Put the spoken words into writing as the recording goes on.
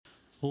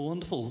Well,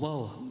 wonderful.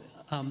 Well,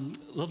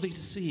 lovely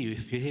to see you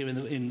if you're here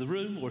in the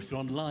room or if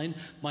you're online.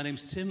 My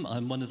name's Tim.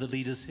 I'm one of the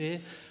leaders here.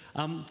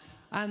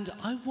 And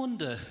I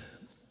wonder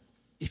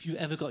if you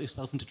ever got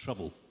yourself into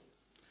trouble.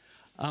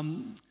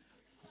 When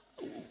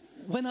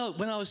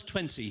I was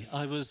 20,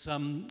 I was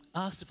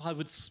asked if I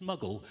would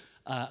smuggle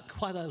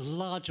quite a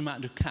large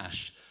amount of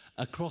cash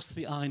across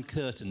the Iron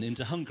Curtain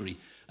into Hungary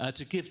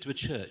to give to a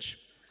church.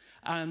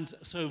 And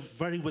so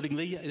very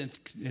willingly, an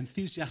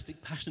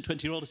enthusiastic, passionate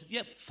 20-year-old, I said,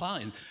 yep,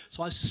 fine.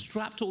 So I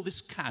strapped all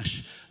this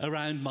cash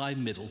around my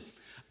middle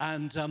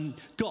and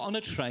got on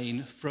a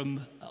train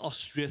from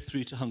Austria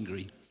through to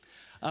Hungary.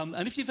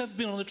 And if you've ever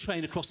been on a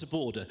train across the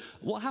border,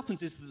 what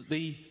happens is that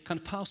the kind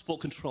of passport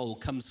control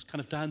comes kind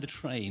of down the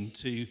train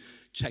to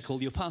check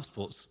all your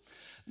passports.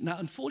 Now,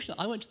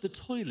 unfortunately, I went to the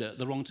toilet at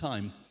the wrong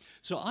time.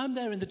 So I'm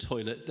there in the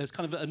toilet, there's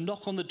kind of a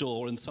knock on the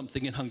door and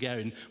something in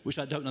Hungarian, which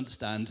I don't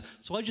understand,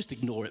 so I just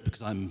ignore it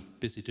because I'm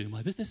busy doing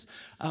my business.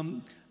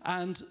 And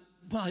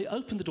when I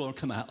open the door and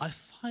come out, I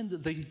find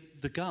that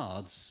the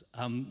guards,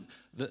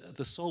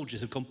 the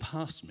soldiers have gone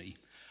past me.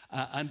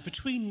 And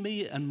between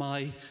me and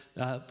my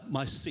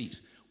seat,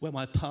 where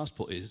my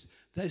passport is,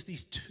 there's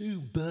these two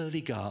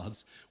burly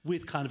guards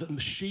with kind of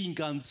machine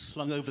guns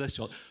slung over their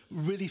shoulder,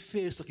 really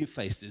fierce-looking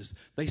faces.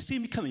 They see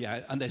me coming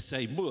out and they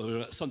say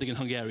something in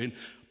Hungarian,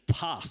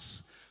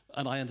 pass.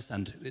 And I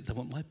understand they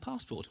want my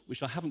passport,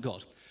 which I haven't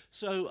got.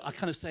 So I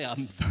kind of say,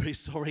 I'm very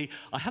sorry,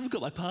 I haven't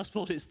got my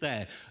passport, it's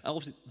there.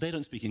 Obviously, they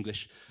don't speak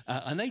English.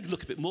 And they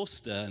look a bit more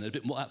stern, a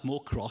bit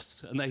more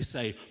cross, and they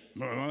say,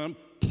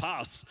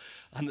 pass.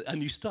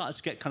 And you start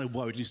to get kind of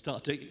worried. You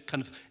start to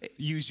kind of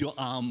use your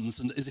arms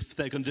and as if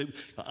they're going to do,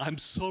 I'm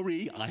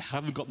sorry, I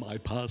haven't got my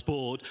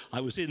passport.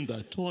 I was in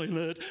the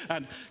toilet.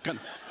 And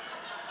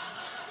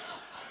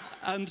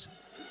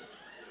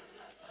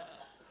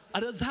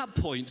at that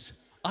point,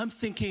 I'm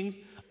thinking,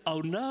 oh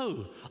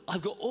no,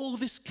 I've got all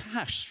this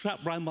cash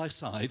strapped around my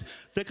side.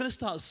 They're going to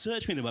start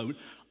searching me in a moment.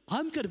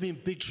 I'm going to be in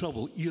big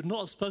trouble. You're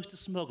not supposed to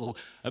smuggle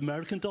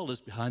American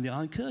dollars behind the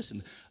Iron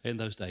Curtain in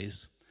those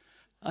days.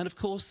 And of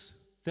course,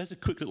 there's a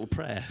quick little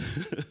prayer.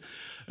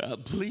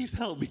 Please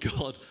help me,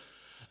 God.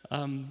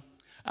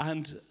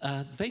 And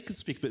they could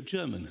speak a bit of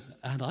German,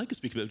 and I could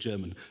speak a bit of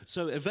German.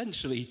 So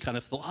eventually kind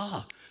of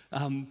thought,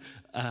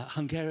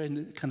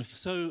 Hungarian kind of,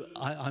 so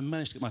I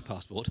managed to get my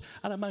passport,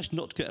 and I managed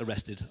not to get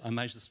arrested. I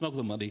managed to smuggle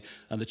the money,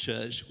 and the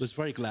church was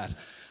very glad.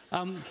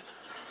 And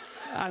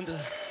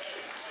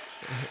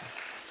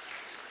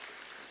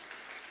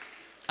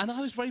I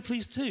was very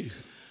pleased too.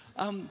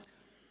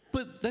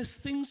 But there's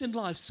things in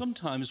life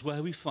sometimes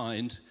where we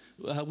find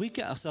we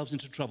get ourselves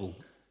into trouble.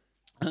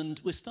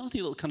 And we're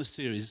starting a little kind of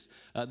series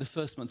the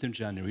first month in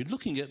January,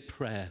 looking at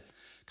prayer.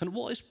 Kind of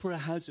what is prayer,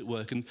 how does it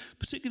work? And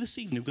particularly this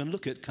evening, we're going to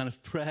look at kind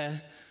of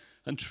prayer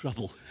and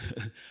trouble.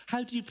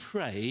 How do you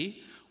pray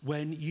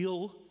when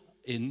you're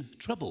in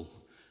trouble?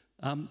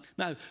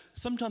 Now,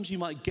 sometimes you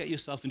might get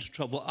yourself into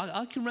trouble.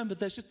 I can remember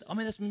there's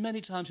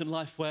many times in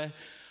life where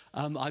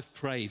I've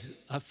prayed.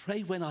 I've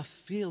prayed when I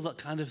feel that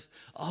kind of,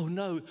 oh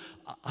no,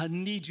 I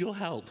need your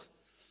help.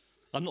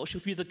 I'm not sure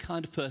if you're the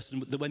kind of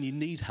person that when you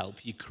need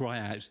help, you cry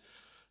out,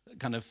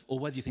 kind of, or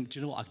whether you think, do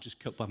you know what, I can just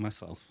cope by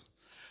myself.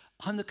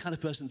 I'm the kind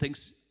of person that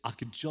thinks I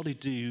could jolly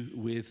do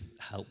with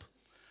help.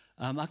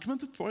 I can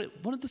remember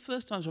one of the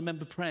first times I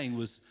remember praying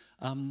was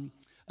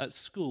at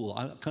school.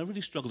 I kind of really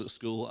struggled at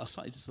school. I was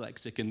slightly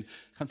dyslexic and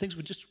kind of things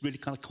were just really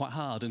kind of quite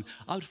hard. And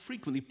I would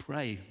frequently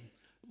pray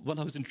when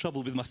I was in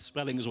trouble with my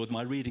spellings or with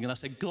my reading, and I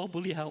said, God,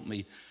 will you help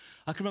me?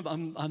 I can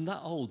remember I'm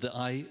that old that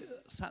I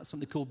sat at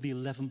something called the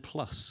 11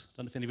 Plus. I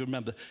don't know if any of you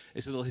remember.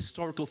 It's a little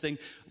historical thing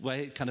where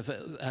it kind of,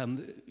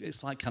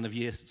 it's like kind of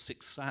year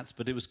 6 SATs,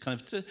 but it was kind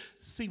of to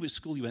see which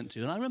school you went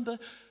to. And I remember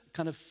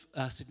kind of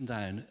sitting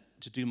down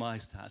to do my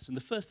SATs. And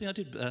the first thing I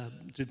did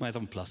my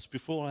 11 Plus,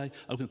 before I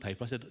opened the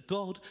paper, I said,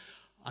 God,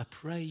 I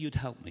pray you'd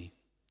help me.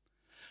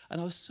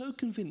 And I was so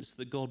convinced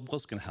that God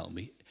was going to help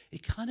me,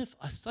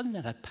 I suddenly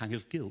had a pang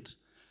of guilt.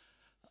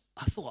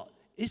 I thought,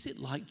 is it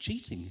like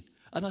cheating?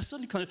 And I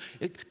suddenly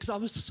because I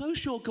was so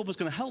sure God was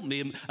going to help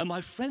me, and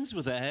my friends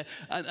were there,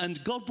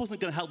 and God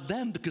wasn't going to help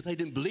them because they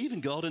didn't believe in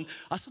God. And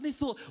I suddenly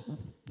thought,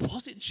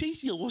 was it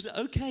cheating or was it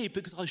okay?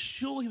 Because I was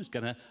sure he was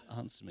going to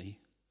answer me.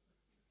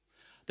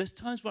 There's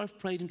times where I've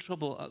prayed in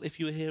trouble. If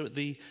you were here at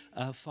the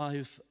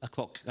 5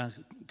 o'clock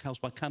Carols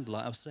by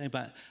Candlelight, I was saying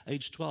about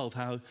age 12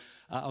 how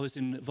I was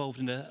involved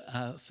in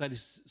a fairly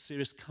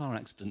serious car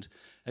accident.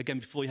 Again,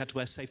 before you had to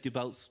wear safety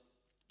belts,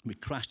 we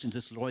crashed into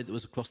this lorry that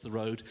was across the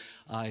road.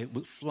 I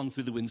flung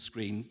through the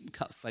windscreen,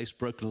 cut face,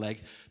 broken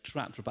leg,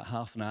 trapped for about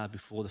half an hour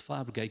before the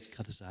fire brigade could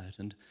cut us out.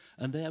 And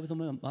there with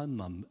my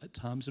mum, at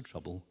times of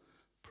trouble,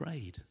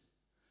 prayed.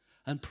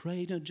 And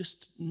prayed, and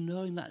just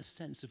knowing that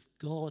sense of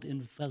God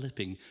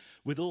enveloping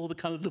with all the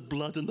kind of the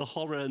blood and the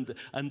horror and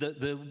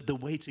the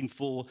waiting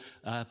for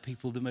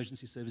people, the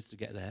emergency service to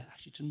get there.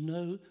 Actually to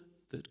know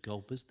that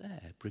God was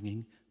there,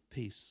 bringing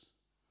peace.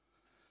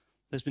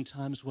 There's been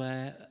times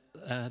where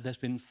there's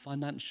been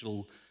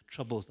financial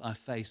troubles that I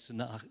face,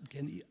 and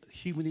again,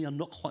 humanly, I'm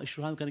not quite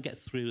sure how I'm going to get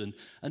through,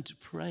 and to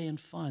pray and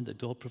find that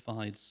God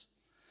provides.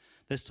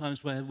 There's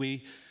times where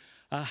we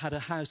had a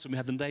house and we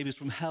had the neighbours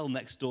from hell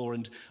next door,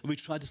 and we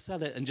tried to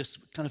sell it, and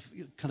just kind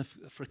of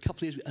for a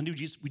couple of years, and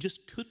we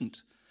just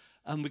couldn't.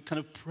 And we kind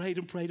of prayed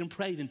and prayed and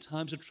prayed in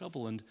times of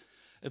trouble, and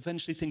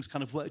eventually things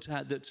kind of worked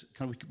out that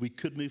kind of we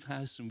could move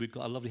house, and we've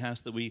got a lovely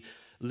house that we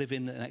live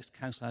in, an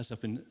ex-council house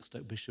up in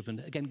Stoke Bishop. And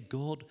again,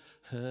 God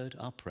heard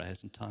our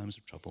prayers in times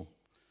of trouble.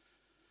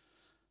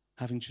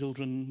 Having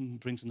children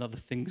brings another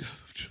thing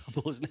of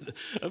trouble, isn't it?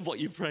 Of what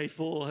you pray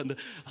for, and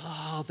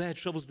their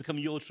troubles become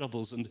your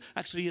troubles. And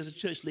actually, as a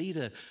church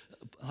leader,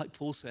 like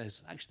Paul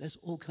says, actually there's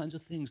all kinds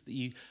of things that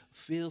you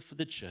feel for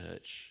the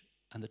church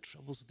and the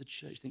troubles of the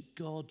church. Think,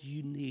 God,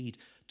 you need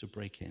to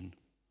break in.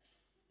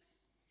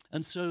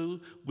 And so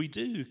we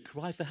do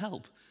cry for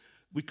help.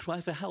 We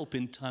cry for help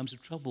in times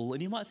of trouble.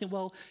 And you might think,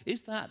 well,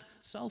 is that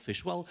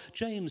selfish? Well,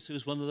 James, who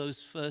was one of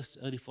those first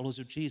early followers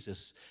of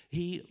Jesus,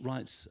 he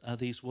writes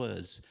these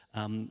words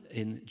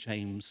in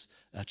James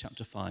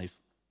chapter 5.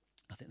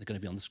 I think they're going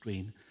to be on the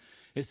screen.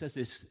 It says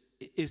this: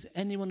 is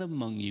anyone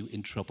among you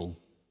in trouble?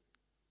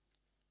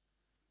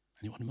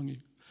 Anyone among you?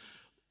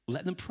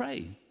 Let them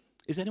pray.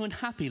 Is anyone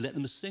happy? Let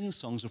them sing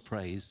songs of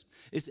praise.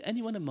 Is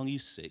anyone among you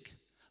sick?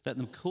 Let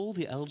them call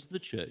the elders of the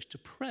church to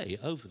pray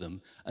over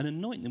them and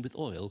anoint them with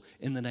oil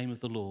in the name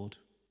of the Lord.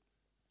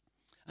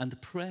 And the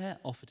prayer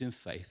offered in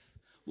faith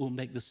will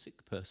make the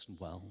sick person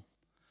well.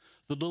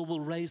 The Lord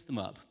will raise them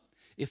up.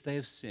 If they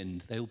have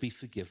sinned, they will be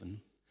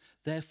forgiven.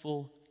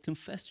 Therefore,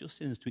 confess your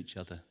sins to each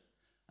other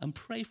and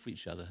pray for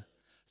each other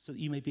so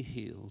that you may be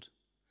healed.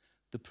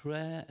 The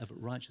prayer of a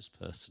righteous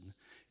person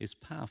is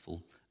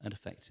powerful and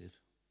effective.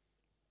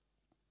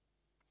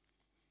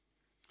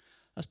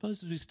 I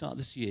suppose as we start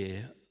this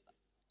year,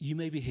 you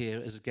may be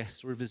here as a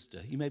guest or a visitor.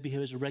 You may be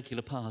here as a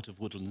regular part of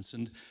Woodlands.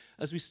 And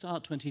as we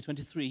start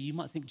 2023, you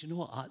might think, do you know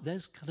what?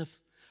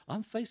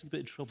 I'm facing a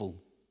bit of trouble.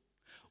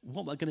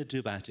 What am I going to do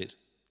about it?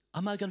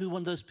 Am I going to be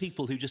one of those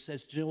people who just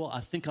says, do you know what? I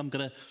think I'm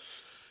going to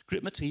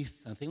grit my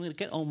teeth. I think I'm going to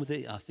get on with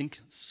it. I think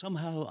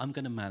somehow I'm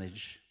going to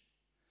manage.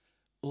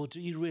 Or do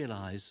you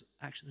realize,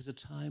 actually, there's a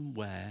time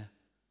where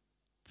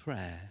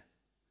prayer,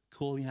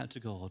 calling out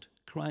to God,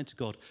 crying to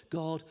God,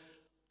 God,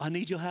 I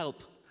need your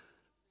help.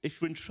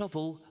 If you're in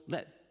trouble,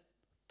 let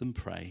them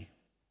pray.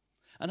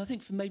 And I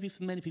think for many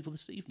people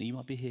this evening, you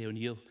might be here and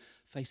you're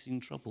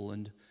facing trouble.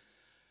 And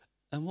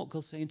what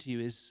God's saying to you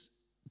is,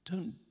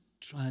 don't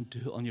try and do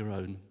it on your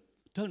own.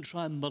 Don't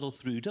try and muddle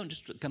through. Don't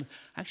just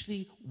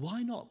actually,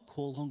 why not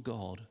call on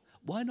God?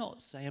 Why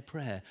not say a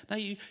prayer? Now,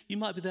 you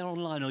might be there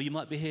online, or you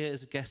might be here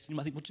as a guest, and you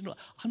might think, well, do you know what?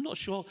 I'm not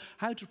sure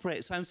how to pray.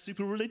 It sounds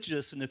super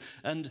religious,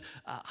 and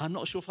I'm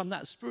not sure if I'm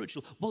that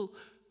spiritual. Well,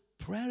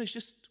 prayer is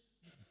just,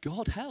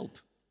 God help.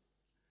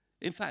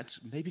 In fact,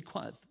 maybe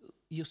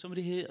you're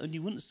somebody here and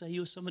you wouldn't say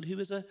you're someone who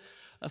is a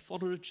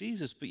follower of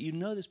Jesus, but you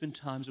know there's been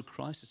times of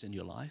crisis in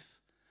your life,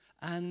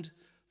 and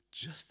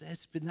just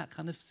there's been that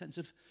kind of sense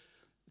of,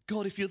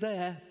 God, if you're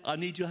there, I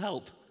need your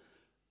help.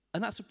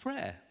 And that's a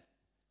prayer.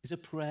 It's a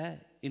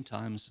prayer in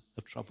times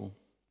of trouble.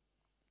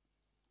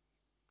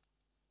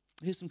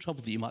 Here's some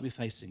trouble that you might be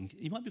facing.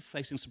 You might be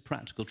facing some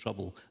practical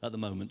trouble at the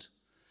moment.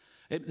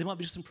 There might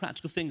be some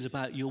practical things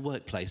about your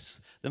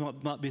workplace. There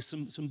might be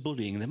some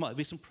bullying. There might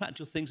be some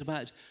practical things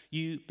about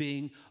you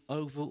being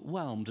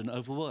overwhelmed and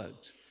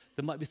overworked.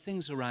 There might be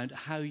things around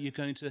how you're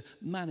going to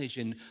manage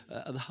in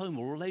the home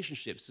or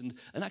relationships. And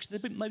actually,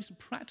 there might be some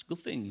practical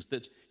things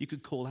that you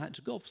could call out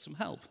to God for some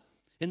help.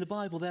 In the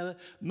Bible, there were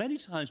many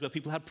times where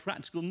people had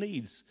practical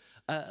needs.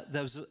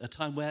 There was a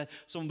time where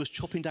someone was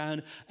chopping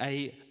down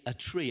a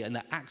tree and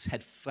their axe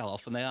head fell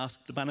off, and they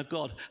asked the man of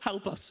God,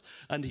 help us.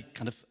 And he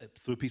kind of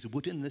threw a piece of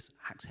wood in, and this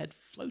axe head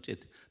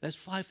floated. There's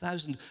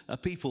 5,000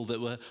 people that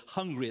were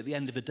hungry at the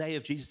end of a day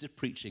of Jesus'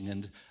 preaching,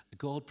 and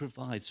God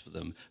provides for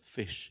them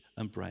fish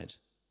and bread.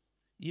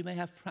 You may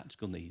have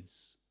practical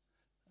needs.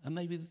 And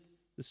maybe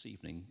this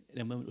evening,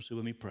 in a moment or so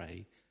when we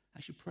pray,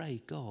 actually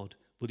pray, God,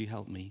 will you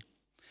help me?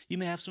 You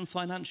may have some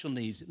financial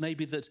needs. It may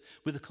be that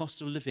with the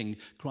cost of living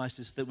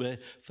crisis that we're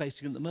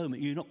facing at the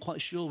moment, you're not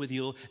quite sure with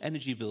your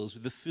energy bills,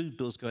 with the food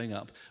bills going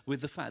up,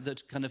 with the fact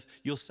that kind of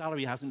your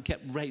salary hasn't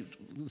kept the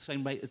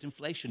same rate as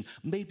inflation.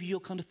 Maybe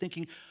you're kind of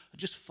thinking,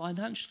 just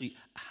financially,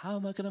 how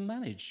am I going to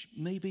manage?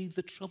 Maybe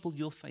the trouble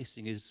you're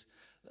facing is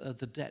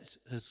the debt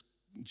has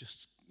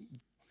just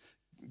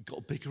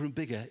got bigger and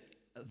bigger.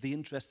 The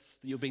interests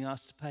that you're being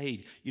asked to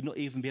pay, you're not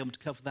even be able to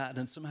cover that,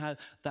 and somehow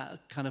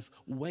that kind of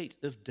weight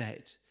of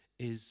debt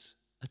is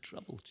a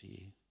trouble to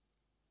you.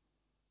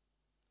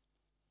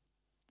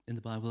 In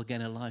the Bible, again,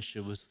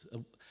 Elisha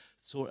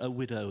saw a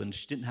widow, and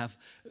she didn't have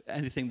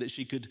anything that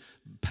she could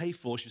pay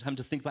for. She was having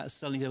to think about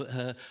selling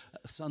her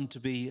son to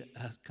be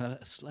kind of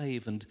a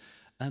slave, and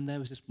there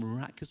was this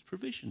miraculous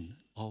provision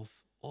of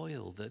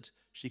oil that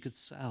she could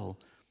sell.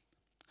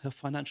 Her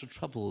financial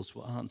troubles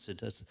were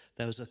answered as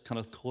there was a kind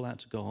of call out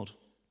to God.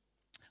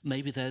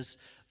 Maybe there's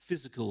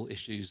physical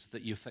issues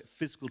that you affect,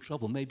 physical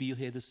trouble. Maybe you're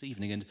here this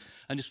evening and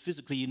just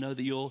physically you know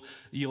that you're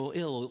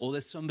ill, or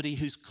there's somebody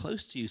who's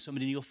close to you,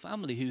 somebody in your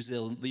family who's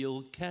ill that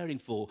you're caring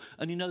for,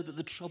 and you know that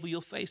the trouble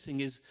you're facing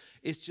is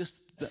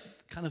just that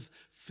kind of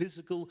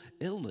physical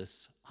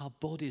illness, our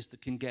bodies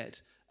that can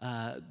get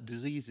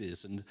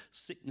diseases and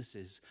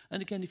sicknesses.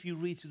 And again, if you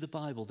read through the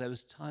Bible, there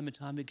was time and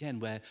time again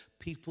where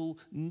people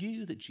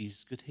knew that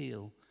Jesus could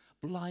heal.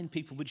 Blind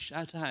people would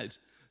shout out,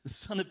 "The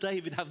Son of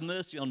David, have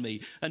mercy on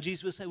me." And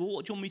Jesus would say, "Well,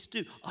 what do you want me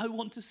to do? I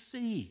want to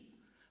see."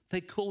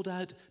 They called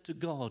out to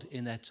God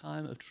in their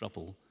time of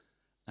trouble,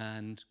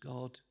 and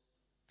God,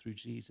 through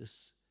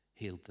Jesus,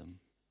 healed them.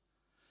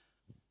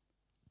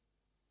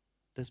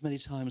 There's many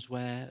times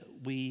where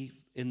we,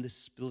 in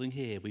this building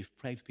here, we've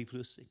prayed for people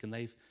who are sick, and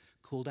they've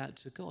called out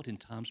to God in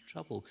times of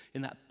trouble.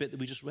 In that bit that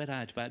we just read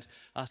out about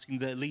asking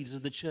the leaders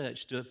of the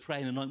church to pray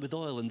and anoint with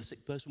oil, and the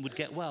sick person would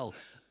get well.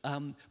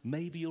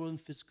 Maybe you're in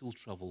physical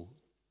trouble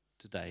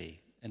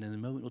today, and in a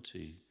moment or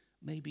two,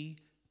 maybe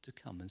to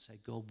come and say,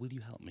 "God, will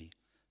you help me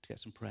to get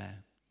some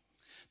prayer?"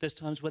 There's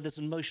times where there's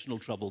emotional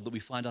trouble that we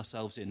find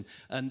ourselves in,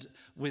 and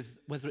with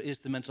whether it is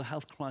the mental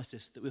health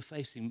crisis that we're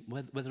facing,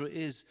 whether it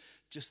is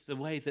just the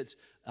way that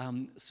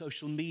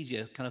social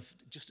media kind of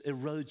just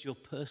erodes your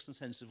personal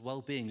sense of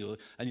well-being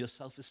and your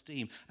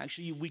self-esteem.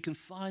 Actually, we can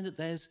find that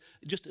there's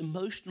just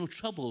emotional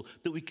trouble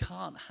that we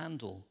can't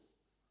handle.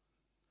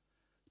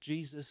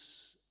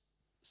 Jesus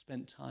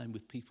spent time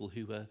with people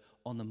who were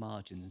on the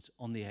margins,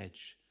 on the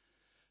edge.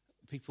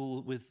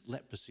 People with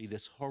leprosy,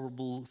 this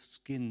horrible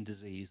skin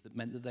disease that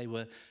meant that they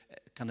were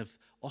kind of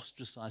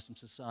ostracized from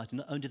society.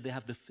 Not only did they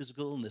have the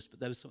physical illness,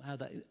 but there was somehow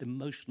that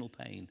emotional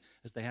pain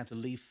as they had to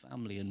leave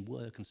family and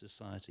work and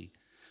society.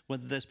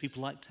 Whether there's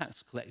people like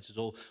tax collectors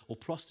or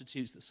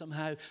prostitutes that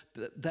somehow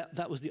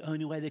that was the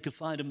only way they could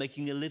find of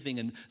making a living,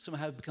 and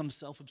somehow become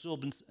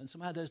self-absorbed, and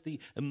somehow there's the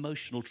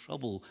emotional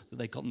trouble that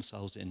they got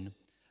themselves in.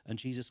 And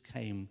Jesus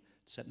came to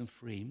set them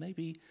free.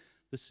 Maybe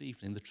this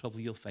evening, the trouble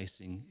you're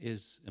facing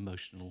is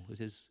emotional. It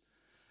is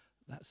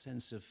that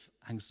sense of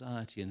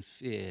anxiety and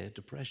fear,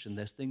 depression.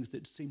 There's things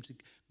that seem to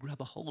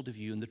grab a hold of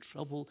you, and the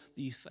trouble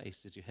that you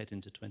face as you head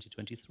into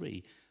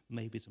 2023,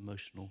 maybe it's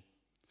emotional.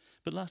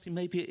 But lastly,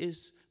 maybe it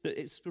is that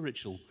it's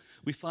spiritual.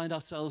 We find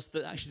ourselves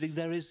that actually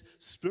there is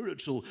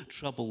spiritual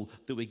trouble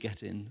that we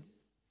get in.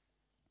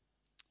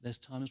 There's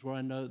times where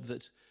I know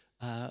that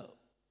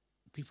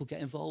people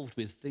get involved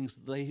with things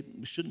that they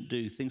shouldn't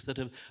do, things that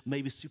are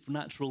maybe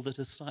supernatural, that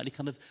are slightly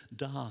kind of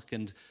dark,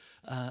 and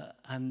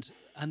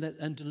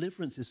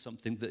deliverance is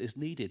something that is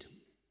needed.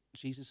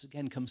 Jesus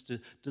again comes to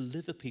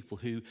deliver people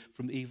who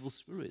from evil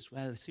spirits,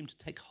 where they seem to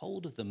take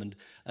hold of them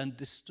and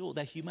distort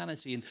their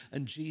humanity,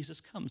 and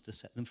Jesus comes to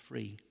set them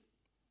free.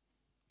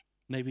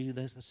 Maybe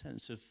there's a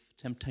sense of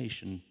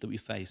temptation that we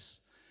face,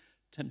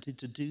 tempted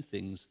to do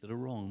things that are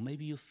wrong.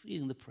 Maybe you're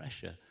feeling the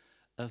pressure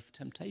of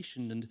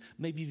temptation, and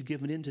maybe you've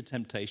given in to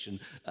temptation,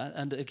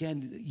 and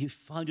again, you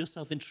find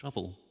yourself in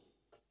trouble.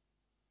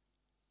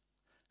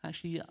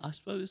 Actually, I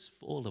suppose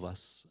for all of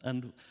us,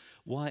 and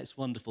why it's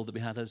wonderful that we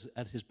had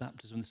at his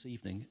baptism this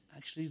evening,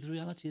 actually the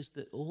reality is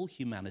that all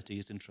humanity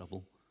is in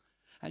trouble.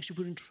 Actually,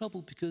 we're in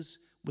trouble because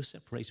we're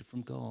separated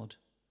from God.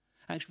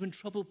 Actually, we're in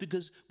trouble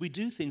because we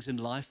do things in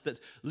life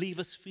that leave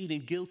us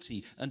feeling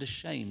guilty and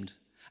ashamed.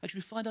 Actually,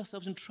 we find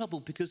ourselves in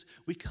trouble because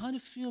we kind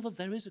of feel that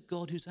there is a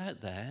God who's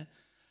out there,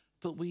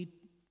 but we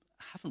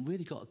haven't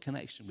really got a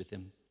connection with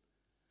him.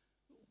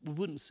 We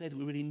wouldn't say that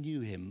we really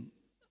knew him.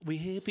 We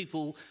hear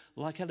people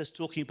like Ellis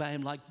talking about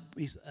him like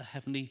he's a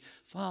heavenly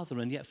father,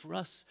 and yet for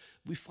us,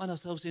 we find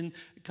ourselves in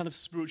kind of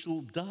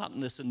spiritual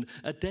darkness and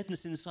a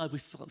deadness inside. We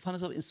find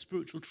ourselves in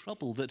spiritual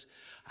trouble. That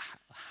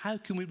how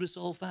can we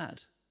resolve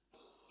that?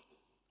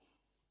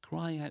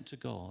 Crying out to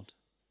God.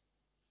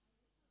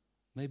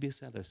 Maybe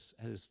as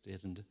Ellis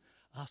did, and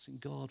asking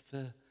God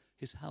for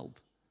his help.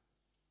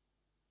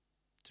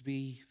 To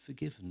be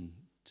forgiven,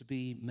 to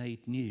be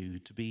made new,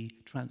 to be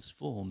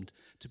transformed,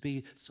 to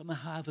be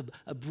somehow have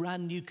a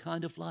brand new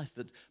kind of life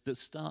that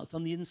starts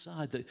on the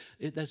inside.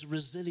 There's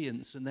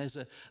resilience, and there's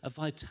a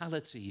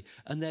vitality,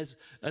 and there's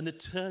an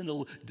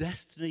eternal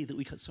destiny that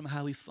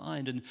we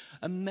find.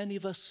 And many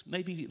of us,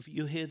 maybe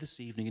you're here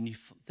this evening and you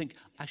think,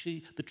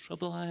 actually, the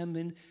trouble I am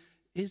in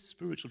is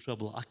spiritual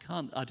trouble. I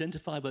can't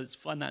identify whether it's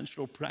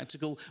financial or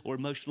practical or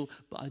emotional,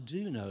 but I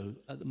do know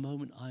at the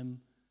moment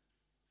I'm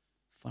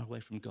far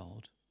away from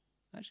God.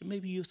 Actually,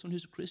 maybe you're someone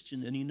who's a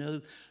Christian and you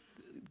know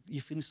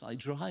you're feeling slightly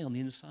dry on the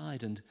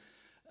inside, and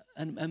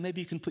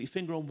maybe you can put your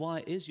finger on why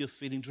it is you're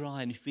feeling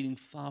dry and you're feeling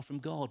far from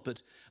God.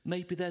 But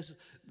maybe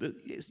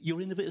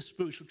you're in a bit of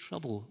spiritual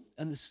trouble.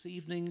 And this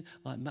evening,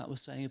 like Matt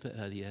was saying a bit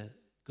earlier,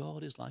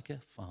 God is like a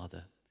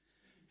father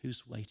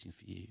who's waiting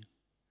for you,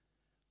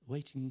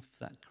 waiting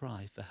for that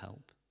cry for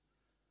help.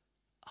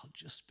 I'll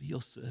just be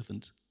your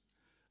servant.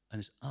 And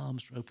his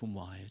arms are open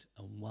wide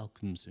and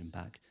welcomes him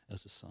back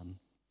as a son.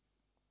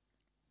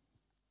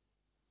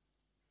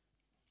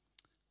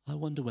 I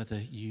wonder whether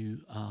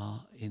you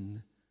are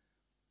in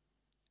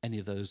any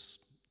of those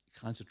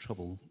kinds of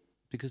trouble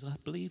Because I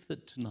believe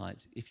that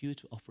tonight, if you were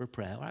to offer a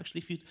prayer, or actually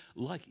if you'd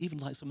even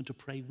like someone to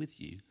pray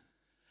with you,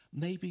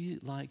 maybe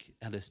like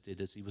Ellis did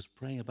as he was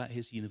praying about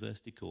his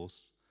university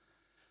course,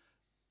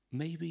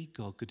 maybe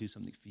God could do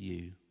something for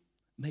you.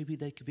 Maybe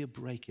there could be a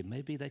break-in.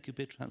 Maybe there could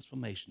be a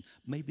transformation.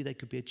 Maybe there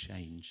could be a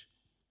change.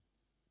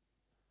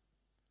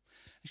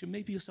 Actually,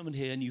 maybe you're someone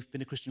here and you've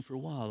been a Christian for a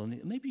while,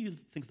 and maybe you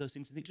think of those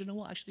things and think, do you know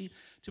what, actually,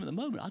 Tim, at the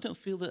moment, I don't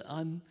feel that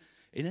I'm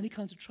in any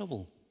kinds of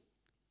trouble.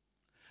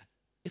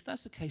 If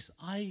that's the case,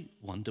 I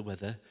wonder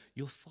whether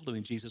you're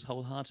following Jesus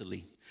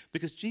wholeheartedly,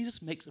 because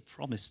Jesus makes a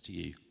promise to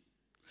you.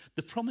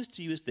 The promise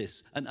to you is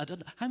this, and I don't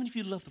know, how many of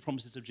you love the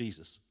promises of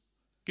Jesus?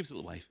 Give us a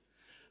little wave.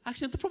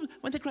 Actually, the promise,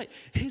 well, they're great.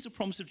 Here's a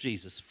promise of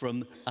Jesus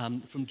from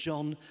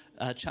John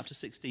chapter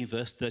 16,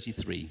 verse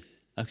 33.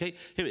 Okay,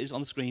 here it is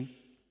on the screen.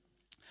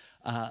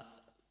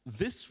 In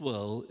this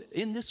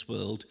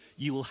world,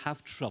 you will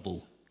have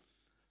trouble.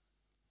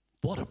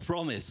 What a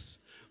promise.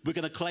 We're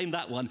going to claim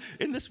that one.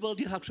 In this world,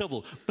 you'll have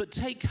trouble. But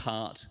take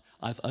heart,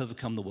 I've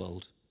overcome the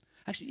world.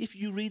 Actually, if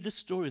you read the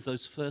story of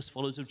those first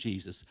followers of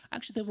Jesus,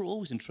 actually, they were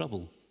always in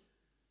trouble.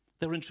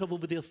 They were in trouble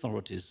with the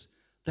authorities.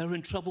 They were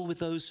in trouble with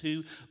those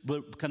who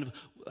were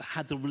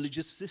had the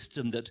religious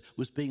system that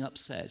was being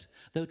upset.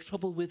 They were in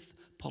trouble with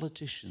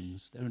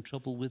politicians. They were in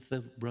trouble with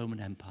the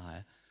Roman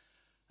Empire.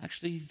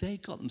 Actually, they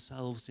got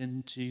themselves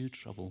into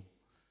trouble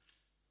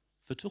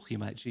for talking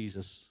about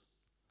Jesus,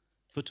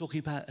 for talking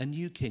about a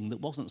new king that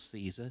wasn't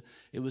Caesar.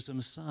 It was a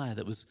Messiah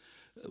that was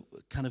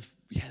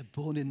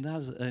born in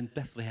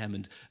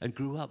Bethlehem and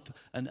grew up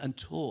and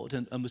taught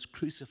and was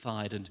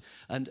crucified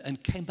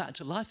and came back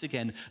to life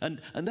again. And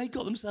they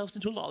got themselves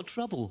into a lot of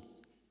trouble.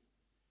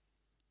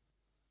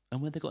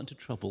 And when they got into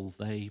trouble,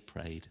 they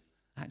prayed.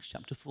 Acts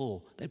chapter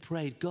 4, they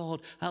prayed,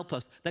 God, help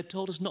us. They've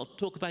told us not to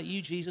talk about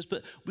you, Jesus,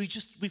 but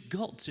we've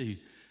got to.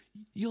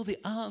 You're the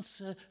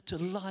answer to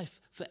life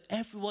for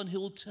everyone who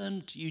will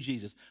turn to you,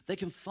 Jesus. They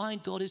can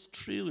find God is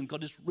true and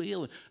God is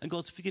real and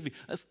God's forgiving.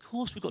 Of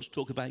course we've got to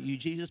talk about you,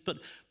 Jesus, but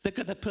they're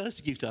going to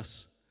persecute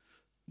us,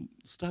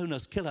 stone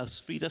us, kill us,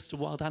 feed us to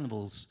wild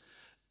animals.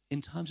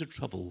 In times of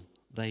trouble,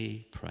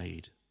 they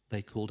prayed.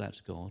 They called out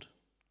to God.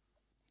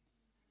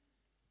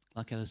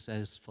 Like Ella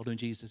says, following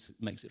Jesus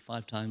makes it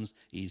 5 times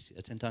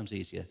easier, 10 times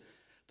easier,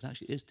 but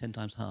actually it is 10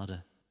 times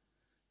harder.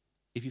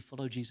 If you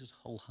follow Jesus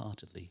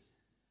wholeheartedly,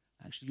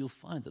 actually you'll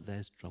find that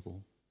there's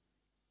trouble.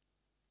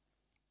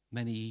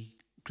 Many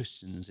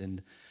Christians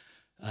in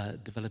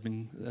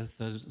developing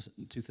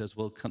two-thirds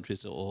world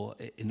countries or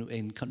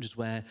in countries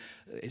where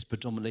it's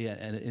predominantly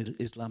an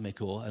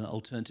Islamic or an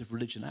alternative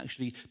religion,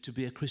 actually to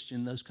be a Christian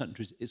in those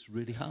countries, it's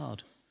really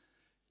hard.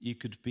 You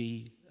could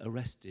be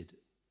arrested,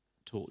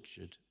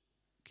 tortured,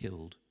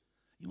 killed.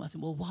 You might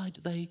think, well, why do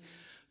they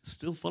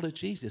still follow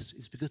Jesus?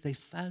 It's because they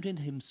found in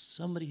him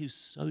somebody who's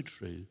so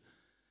true,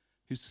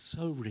 who's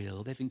so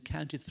real. They've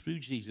encountered through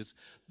Jesus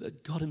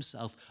that God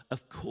himself.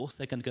 Of course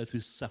they're going to go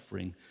through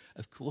suffering.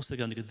 Of course they're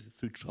going to go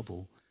through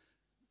trouble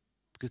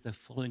because they're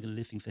following and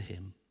living for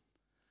him.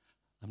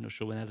 I'm not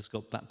sure when Alice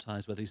got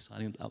baptized whether he's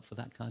signing up for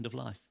that kind of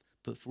life.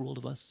 But for all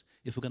of us,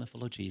 if we're going to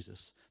follow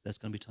Jesus, there's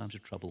going to be times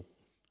of trouble.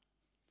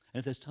 And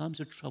if there's times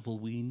of trouble,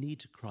 we need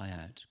to cry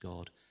out to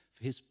God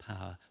for his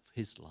power, for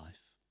his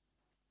life.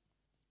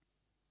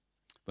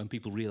 When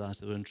people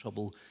realized they were in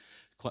trouble,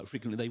 quite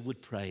frequently they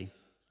would pray.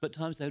 But at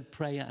times they would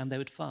pray and they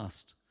would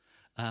fast.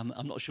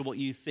 I'm not sure what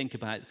you think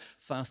about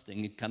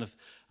fasting.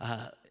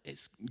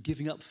 It's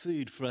giving up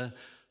food for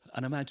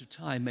an amount of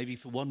time, maybe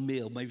for one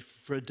meal, maybe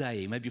for a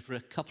day, maybe for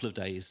a couple of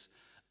days.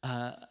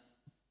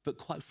 But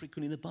quite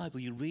frequently in the Bible,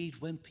 you read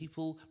when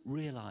people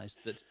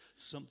realized that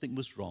something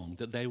was wrong,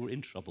 that they were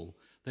in trouble.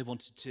 They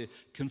wanted to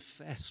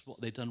confess what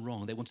they'd done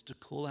wrong. They wanted to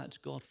call out to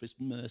God for his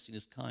mercy and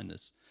his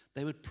kindness.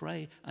 They would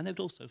pray and they would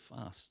also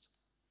fast.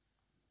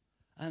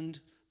 And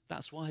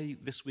that's why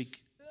this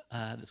week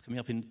that's coming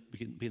up being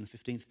the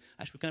 15th,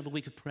 actually we're going to have a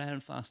week of prayer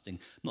and fasting.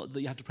 Not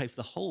that you have to pray for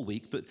the whole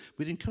week, but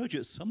we'd encourage you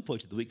at some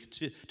point of the week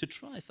to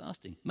try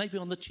fasting. Maybe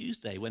on the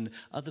Tuesday when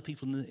other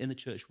people in the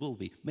church will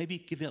be. Maybe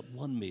giving up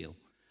one meal.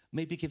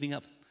 Maybe giving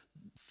up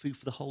food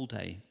for the whole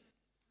day.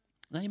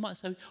 Now you might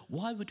say,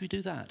 why would we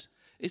do that?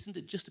 Isn't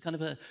it just a kind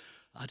of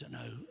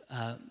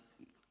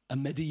a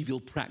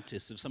medieval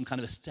practice of some kind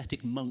of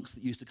ascetic monks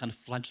that used to kind of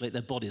flagellate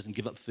their bodies and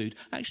give up food?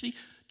 Actually,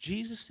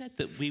 Jesus said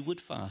that we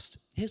would fast.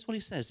 Here's what he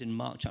says in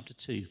Mark chapter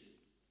 2.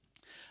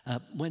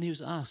 When he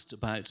was asked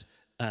about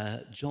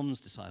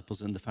John's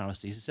disciples and the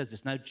Pharisees, he says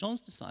this, now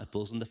John's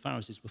disciples and the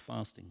Pharisees were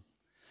fasting.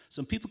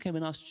 Some people came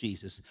and asked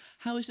Jesus,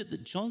 how is it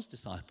that John's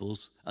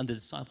disciples and the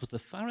disciples of the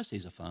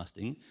Pharisees are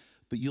fasting,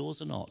 but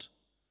yours are not?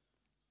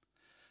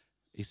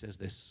 He says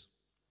this,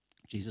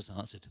 Jesus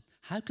answered,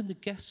 how can the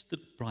guests of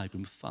the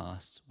bridegroom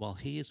fast while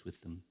he is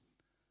with them?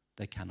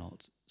 They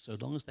cannot, so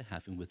long as they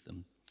have him with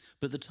them.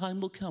 But the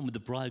time will come when the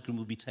bridegroom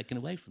will be taken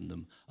away from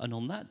them, and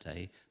on that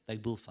day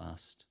they will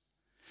fast.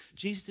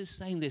 Jesus is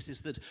saying this,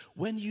 is that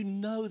when you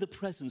know the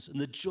presence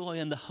and the joy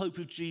and the hope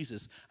of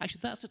Jesus,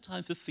 actually that's a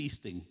time for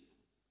feasting.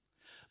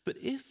 But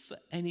if for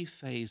any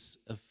phase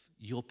of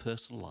your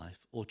personal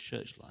life or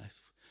church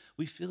life,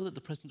 we feel that the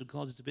presence of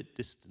God is a bit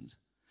distant.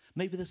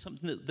 Maybe there's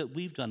something that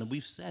we've done and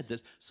we've said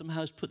that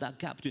somehow has put that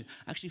gap between.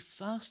 Actually,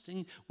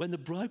 fasting when the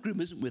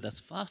bridegroom isn't with us,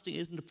 fasting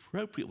is an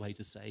appropriate way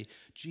to say,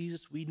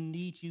 Jesus, we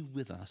need you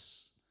with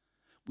us.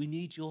 We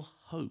need your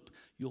hope,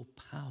 your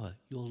power,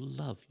 your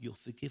love, your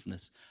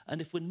forgiveness.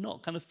 And if we're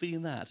not kind of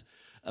feeling that,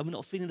 and we're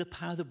not feeling the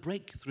power of the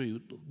breakthrough,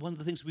 one of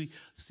the things we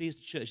see as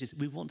a church is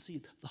we want to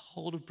see the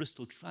whole of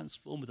Bristol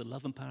transformed with the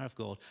love and power of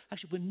God.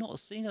 Actually, we're not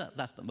seeing that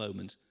at the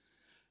moment.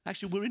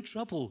 Actually, we're in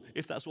trouble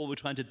if that's what we're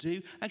trying to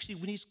do. Actually,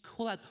 we need to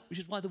call out, which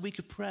is why the week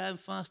of prayer and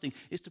fasting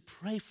is to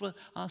pray for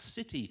our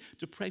city,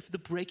 to pray for the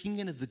breaking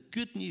in of the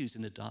good news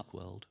in a dark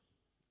world.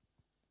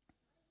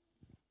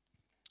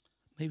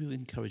 Maybe we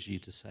encourage you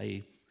to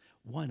say,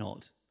 why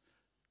not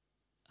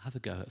have a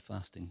go at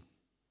fasting?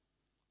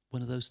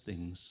 One of those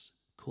things,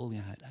 calling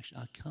out,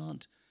 actually, I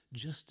can't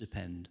just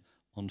depend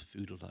on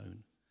food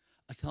alone.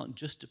 I can't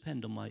just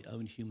depend on my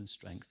own human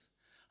strength.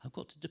 I've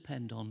got to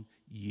depend on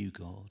you,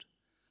 God.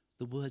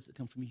 The words that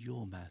come from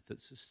your mouth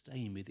that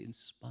sustain me, that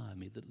inspire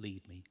me, that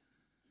lead me.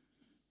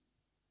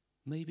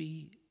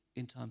 Maybe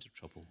in times of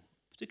trouble,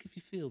 particularly if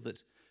you feel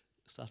that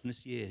starting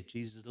this year,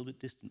 Jesus is a little bit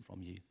distant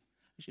from you.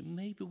 Actually,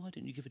 maybe why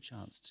don't you give a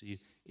chance to,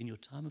 in your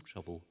time of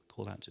trouble,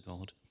 call out to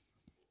God?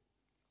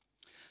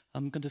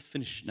 I'm going to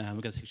finish now.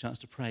 We're going to take a chance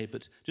to pray.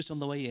 But just on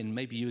the way in,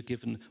 maybe you were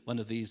given one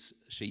of these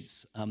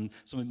sheets. Many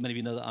of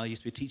you know that I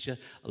used to be a teacher.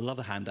 I love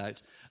a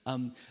handout.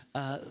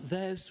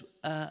 There's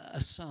a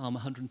Psalm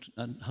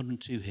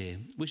 102 here,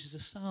 which is a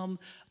psalm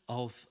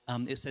of,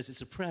 it says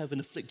it's a prayer of an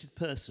afflicted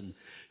person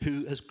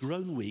who has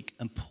grown weak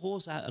and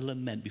pours out a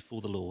lament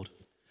before the Lord.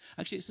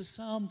 Actually, it's a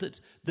psalm that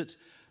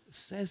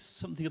says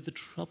something of the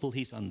trouble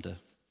he's under.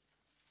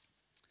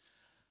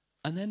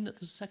 And then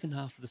the second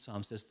half of the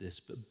psalm says this,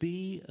 but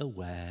be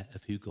aware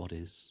of who God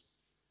is.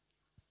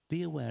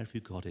 Be aware of who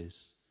God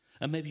is.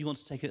 And maybe you want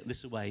to take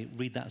this away,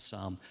 read that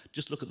psalm.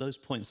 Just look at those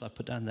points I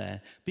put down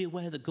there. Be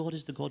aware that God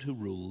is the God who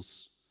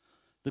rules.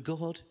 The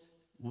God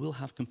will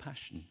have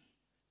compassion.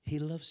 He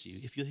loves you.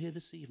 If you're here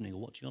this evening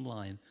or watching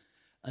online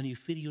and you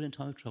feel you're in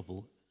time of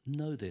trouble,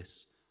 know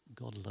this,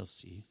 God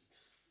loves you.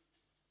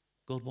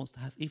 God wants to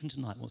have, even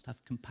tonight, wants to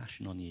have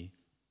compassion on you.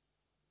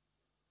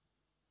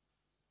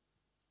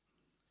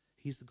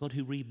 He's the God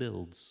who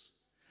rebuilds.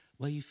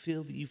 Where you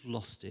feel that you've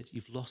lost it,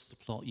 you've lost the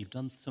plot, you've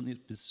done something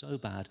that's been so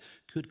bad,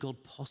 could God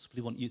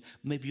possibly want you?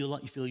 Maybe you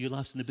feel your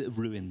life's in a bit of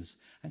ruins.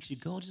 Actually,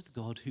 God is the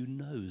God who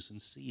knows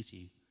and sees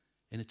you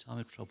in a time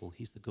of trouble.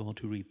 He's the God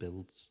who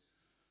rebuilds.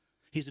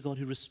 He's the God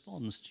who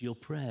responds to your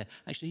prayer.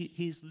 Actually,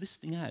 he's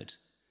listening out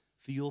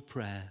for your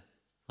prayer,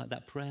 like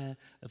that prayer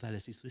of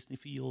Ellis. He's listening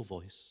for your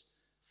voice,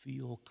 for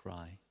your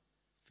cry,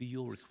 for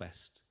your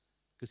request,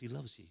 because he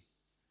loves you.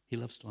 He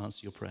loves to answer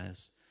your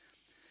prayers.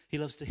 He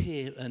loves to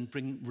hear and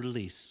bring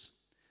release.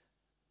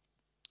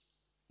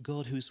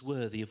 God who's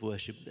worthy of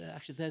worship.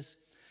 Actually,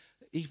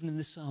 even in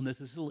this psalm, there's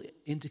this little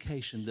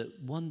indication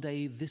that one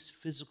day this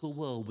physical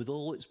world, with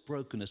all its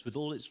brokenness, with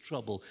all its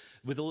trouble,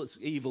 with all its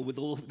evil, with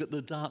all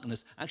the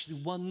darkness,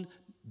 actually one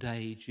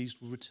day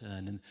Jesus will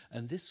return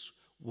and this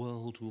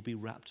world will be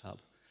wrapped up.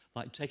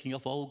 Like taking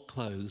off old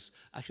clothes.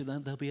 Actually,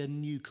 then there'll be a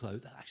new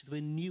clothes. Actually,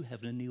 there'll be a new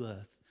heaven, a new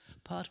earth.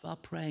 Part of our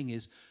praying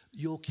is,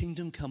 your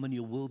kingdom come and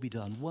your will be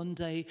done. One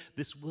day,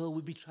 this world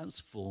will be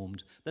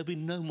transformed. There'll be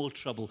no more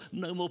trouble,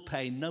 no more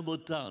pain, no more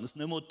darkness,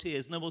 no more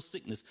tears, no more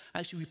sickness.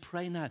 Actually, we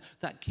pray now,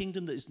 that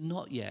kingdom that is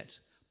not yet,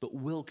 but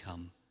will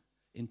come.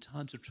 In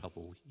times of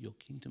trouble, your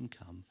kingdom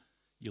come,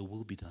 your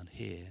will be done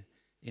here,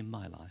 in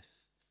my life,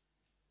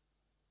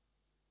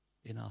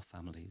 in our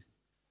family,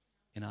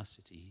 in our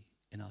city,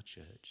 in our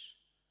church.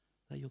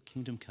 Let your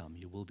kingdom come,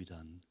 your will be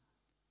done.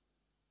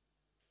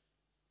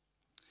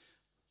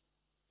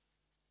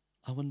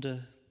 I wonder,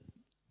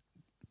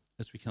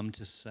 as we come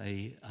to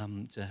say,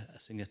 to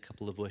sing a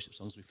couple of worship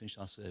songs as we finish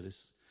our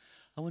service,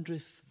 I wonder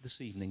if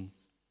this evening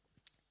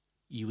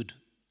you would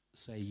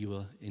say you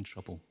were in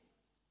trouble.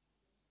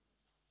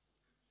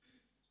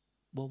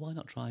 Well, why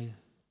not try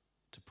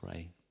to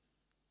pray?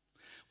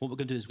 What we're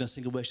going to do is we're going to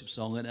sing a worship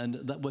song, and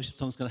that worship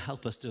song is going to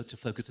help us to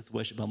focus, if the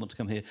worship band want to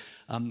come here.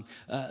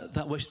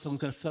 That worship song is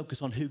going to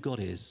focus on who God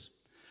is.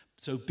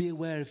 So be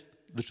aware of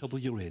the trouble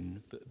you're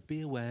in, but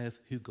be aware of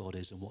who God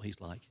is and what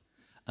he's like.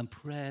 And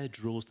prayer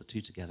draws the two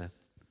together.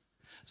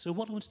 So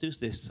what I want to do is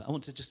this. I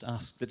want to just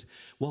ask that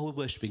while we're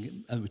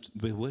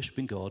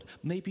worshiping God,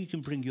 maybe you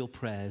can bring your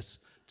prayers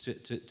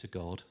to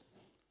God.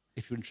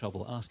 If you're in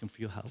trouble, ask him for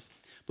your help.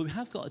 But we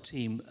have got a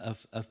team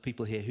of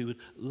people here who would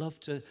love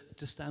to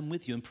stand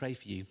with you and pray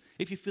for you.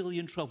 If you feel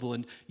you're in trouble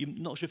and you're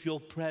not sure if your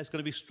prayer is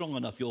going to be strong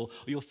enough, or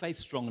your faith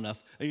strong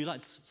enough, and you'd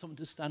like someone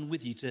to stand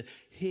with you to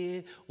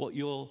hear what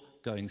you're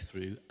going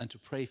through and to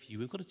pray for you,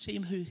 we've got a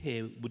team who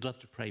here would love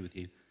to pray with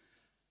you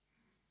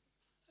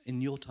in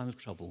your time of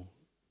trouble,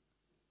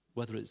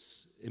 whether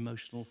it's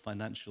emotional,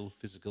 financial,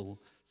 physical,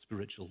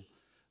 spiritual.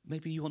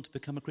 Maybe you want to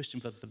become a Christian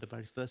for the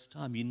very first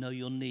time. You know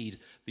your need,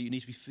 that you need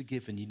to be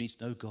forgiven. You need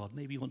to know God.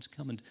 Maybe you want to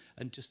come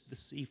and just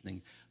this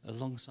evening,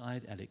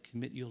 alongside Alec,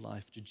 commit your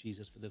life to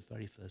Jesus for the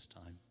very first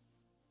time.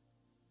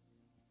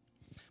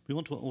 We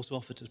want to also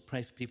offer to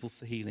pray for people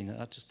for healing.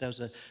 There was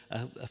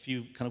a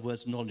few kind of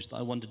words of knowledge that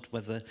I wondered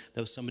whether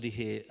there was somebody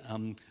here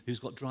who's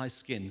got dry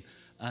skin.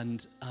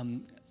 And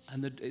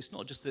it's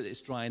not just that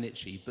it's dry and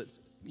itchy, but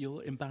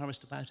you're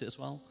embarrassed about it as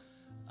well.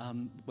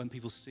 When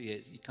people see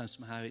it, you kind of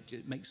somehow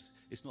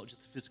it's not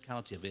just the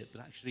physicality of it,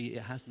 but actually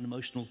it has an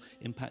emotional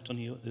impact on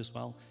you as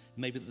well.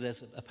 Maybe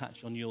there's a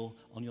patch on your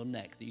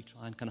neck that you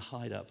try and kind of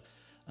hide up.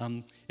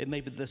 It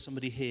may be that there's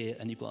somebody here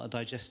and you've got a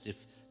digestive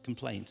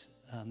complaint,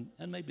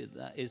 and maybe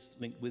that is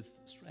linked with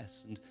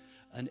stress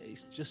and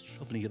it's just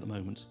troubling you at the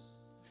moment.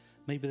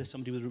 Maybe there's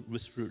somebody with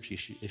respiratory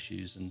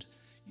issues and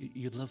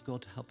you'd love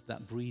God to help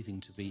that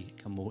breathing to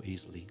come more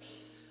easily.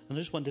 And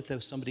I just wondered if there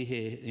was somebody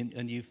here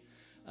and you've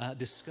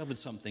discovered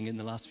something in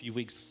the last few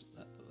weeks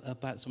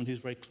about someone who's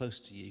very close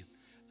to you,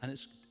 and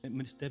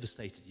it's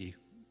devastated you,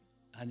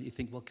 and you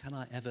think, well, can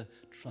I ever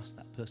trust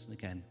that person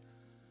again?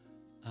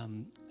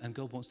 And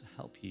God wants to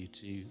help you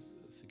to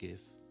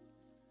forgive.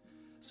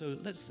 So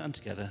let's stand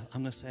together.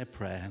 I'm going to say a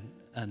prayer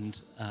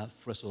and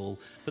for us all.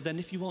 But then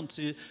if you want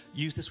to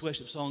use this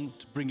worship song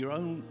to bring your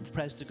own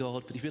prayers to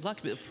God, but if you'd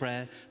like a bit of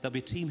prayer, there'll be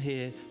a team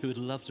here who would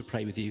love to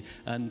pray with you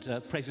and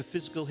pray for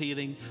physical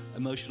healing,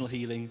 emotional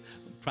healing,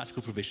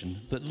 practical provision.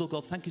 But Lord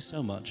God, thank you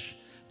so much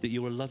that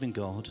you're a loving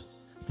God.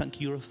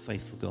 Thank you, you're a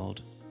faithful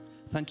God.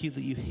 Thank you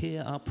that you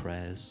hear our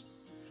prayers.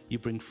 You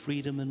bring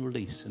freedom and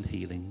release and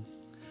healing.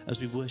 As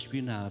we worship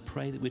you now, I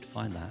pray that we'd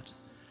find that.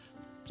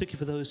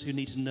 Particularly for those who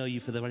need to know you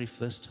for the very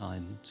first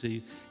time,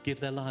 to give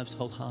their lives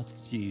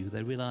wholeheartedly to you.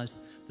 They realise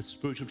the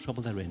spiritual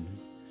trouble they're in.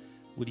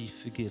 Will you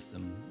forgive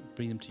them?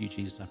 Bring them to you,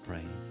 Jesus, I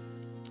pray.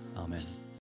 Amen.